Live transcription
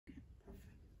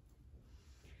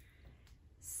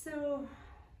So,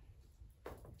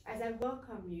 as I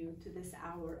welcome you to this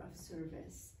hour of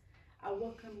service, I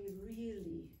welcome you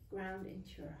really ground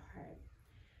into your heart,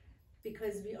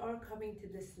 because we are coming to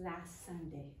this last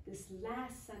Sunday of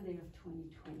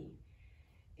 2020.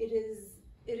 It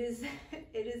is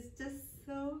just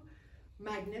so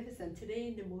magnificent. Today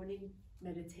in the morning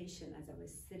meditation, as I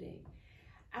was sitting,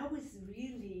 I was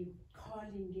really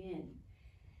calling in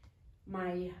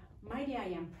my mighty I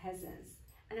am presence,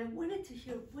 and I wanted to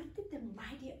hear what did the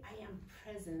mighty I am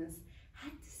presence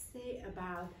had to say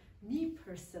about me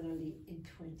personally in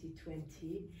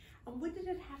 2020, and what did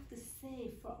it have to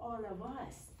say for all of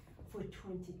us for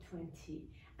 2020,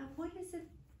 and what is it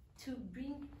to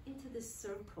bring into the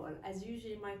circle. As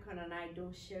usually Michael and I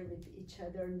don't share with each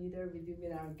other, neither we do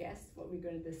with our guests, what we're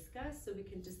going to discuss, so we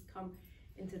can just come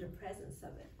into the presence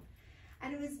of it.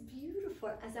 And it was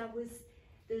beautiful as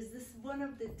there's this one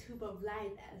of the tube of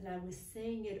light, as I was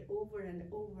saying it over and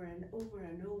over and over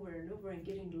and over and over and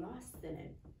getting lost in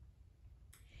it.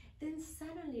 Then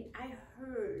suddenly I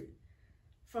heard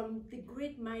from the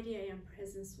great mighty I am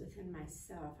presence within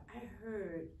myself, I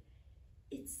heard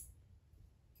it's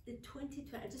the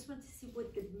 2020, I just want to see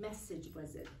what the message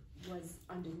was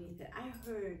underneath it. I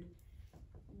heard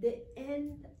the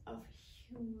end of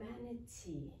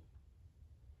humanity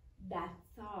that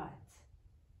thought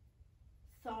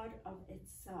of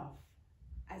itself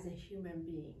as a human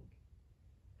being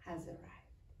has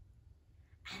arrived.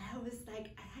 And I was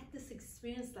like, I had this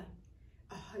experience like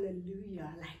a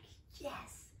hallelujah, like,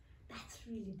 yes, that's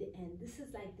really the end. This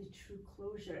is like the true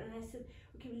closure. And I said,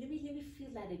 okay, let me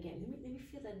feel that again. Let me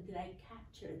feel that. Did I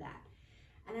capture that?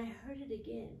 And I heard it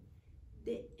again.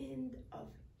 The end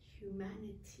of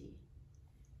humanity,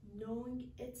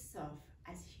 knowing itself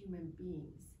as human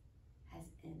beings, has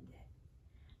ended.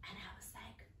 And I was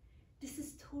like, this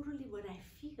is totally what I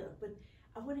feel, but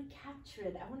I want to capture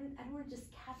it. I don't want to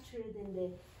just capture it in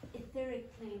the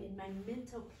etheric plane, in my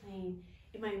mental plane,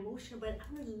 in my emotion, but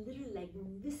I want to literally like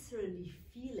viscerally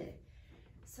feel it.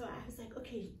 So I was like,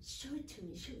 okay, show it to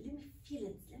me. Let me feel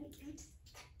it. Let me just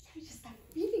start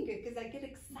feeling it, because I get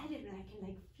excited and I can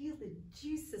like feel the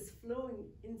juices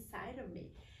flowing inside of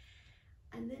me.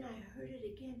 And then I heard it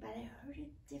again, but I heard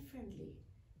it differently.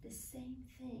 The same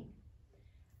thing.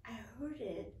 I heard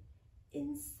it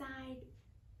inside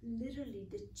literally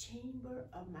the chamber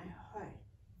of my heart,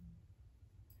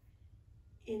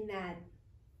 in that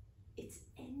it's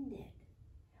ended.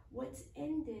 What's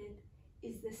ended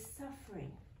is the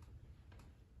suffering.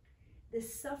 The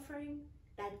suffering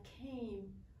that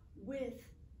came with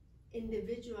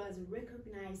individuals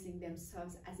recognizing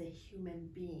themselves as a human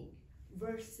being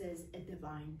versus a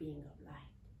divine being of light.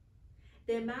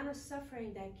 The amount of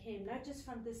suffering that came, not just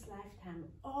from this lifetime,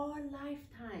 all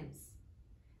lifetimes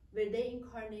where they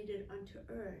incarnated onto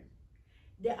earth,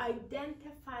 they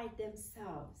identified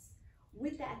themselves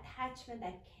with the attachment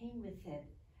that came with it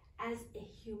as a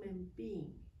human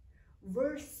being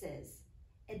versus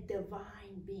a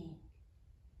divine being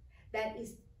that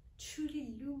is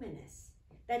truly luminous,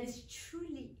 that is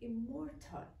truly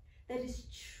immortal, that is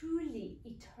truly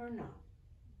eternal.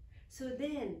 So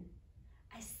then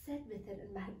I sat with it,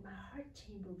 and my heart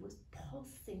chamber was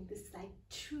pulsing this like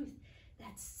truth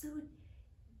that's so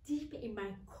deep in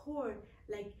my core,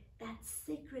 like that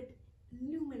sacred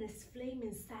luminous flame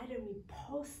inside of me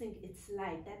pulsing its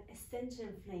light, that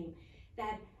ascension flame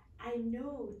that I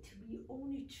know to be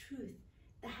only truth,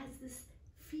 that has this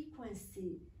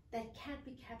frequency that can't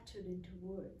be captured into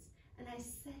words. And I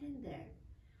sat in there,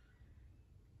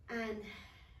 and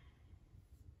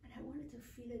I wanted to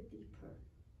feel it deeper.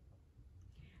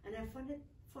 And I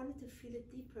wanted to feel it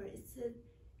deeper. It said,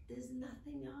 there's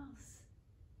nothing else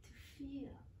to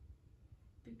feel,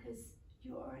 because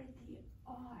you already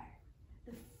are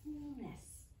the fullness,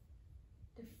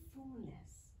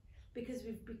 because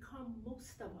we've become,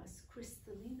 most of us,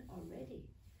 crystalline already.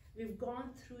 We've gone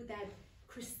through that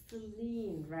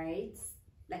crystalline, right?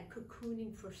 Like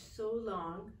cocooning for so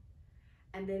long,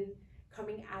 and then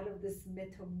coming out of this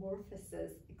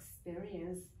metamorphosis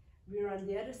experience, we're on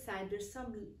the other side. There's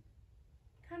some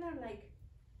kind of like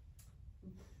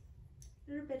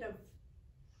a little bit of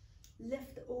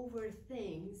leftover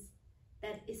things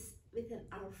that is within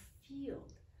our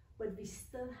field, but we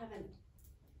still have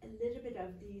a little bit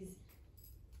of these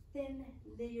thin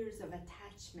layers of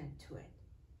attachment to it.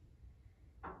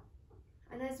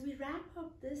 And as we wrap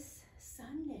up this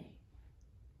Sunday,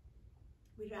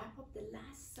 we wrap up the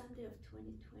last Sunday of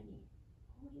 2020,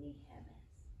 holy heavens,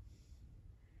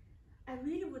 I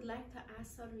really would like to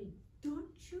ask Soulogy,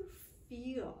 don't you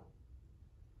feel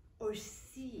or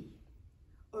see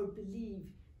or believe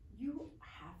you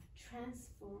have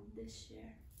transformed this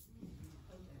year?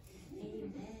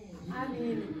 Amen. I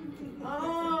mean,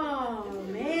 oh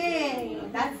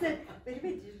man, that's it. Wait,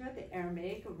 did you know the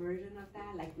Aramaic version of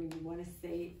that? Like when you want to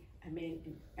say, I mean,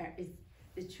 it's,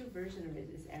 the true version of it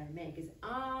is Aramaic. It's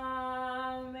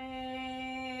Amen.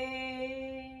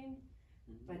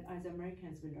 But as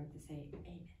Americans, we learn to say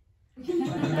Amen.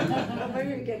 Well,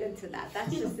 maybe we get into that.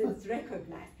 That's just, it's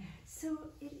recognized.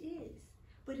 So it is.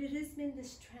 But it has been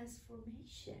this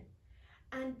transformation.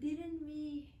 And didn't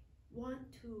we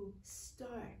want to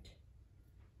start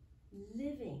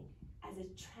living as a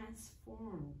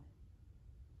transformed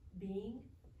being?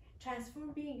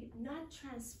 Transformed being, not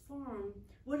transform.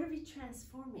 What are we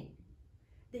transforming?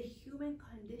 The human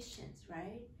conditions,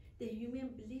 right? The human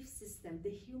belief system, the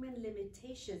human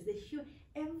limitations,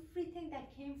 everything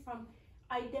that came from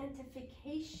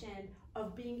identification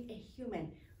of being a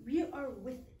human. We are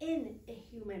within a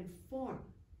human form,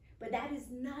 but that is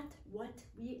not what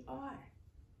we are.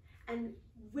 And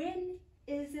when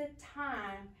is it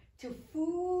time to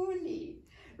fully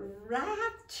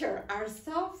rapture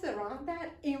ourselves around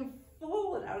that,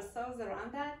 enfold ourselves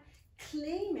around that,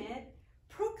 claim it,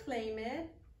 proclaim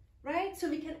it, right? So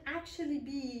we can actually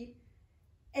be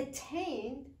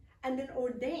attained and then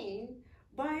ordained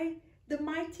by the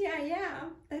mighty I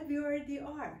am that we already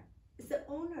are. It's the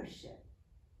ownership.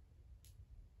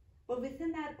 But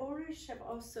within that ownership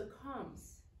also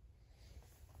comes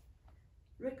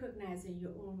recognizing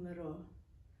your own little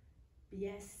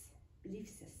BS belief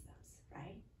systems,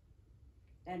 right?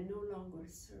 That no longer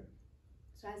serve.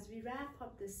 So as we wrap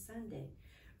up this Sunday,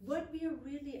 what we are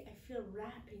really, I feel,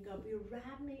 wrapping up, we're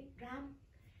wrapping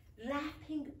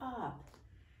up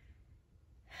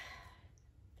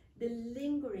the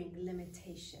lingering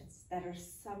limitations that are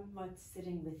somewhat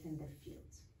sitting within the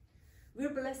fields.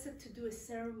 We're blessed to do a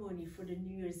ceremony for the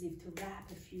New Year's Eve to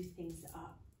wrap a few things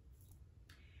up.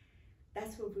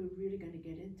 That's what we're really going to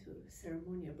get into,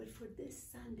 ceremonial. But for this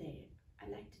Sunday, I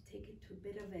like to take it to a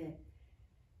bit of a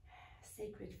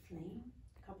sacred flame,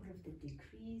 a couple of the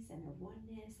decrees and a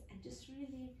oneness, and just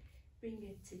really bring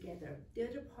it together. The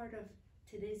other part of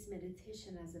today's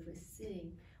meditation, as I was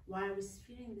sitting, while I was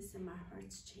feeling this in my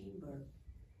heart's chamber,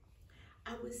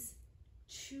 I was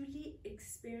truly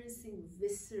experiencing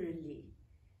viscerally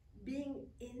being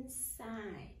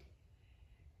inside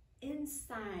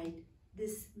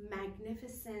this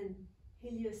magnificent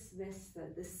Helios Vesta,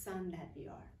 the sun that we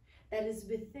are, that is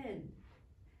within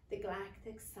the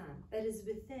galactic sun, that is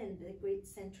within the great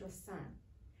central sun,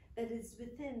 that is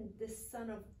within the sun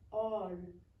of all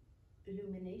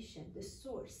illumination, the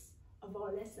source of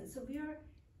all essence. So we are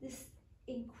this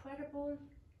incredible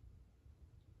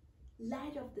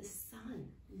light of the sun,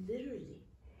 literally.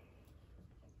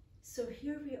 So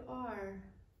here we are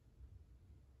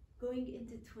going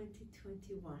into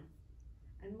 2021,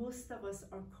 and most of us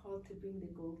are called to bring the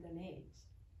golden age.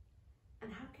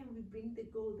 And how can we bring the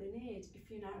golden age if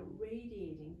you're not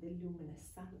radiating the luminous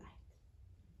sunlight,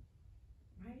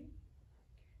 right?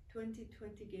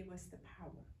 2020 gave us the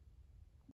power.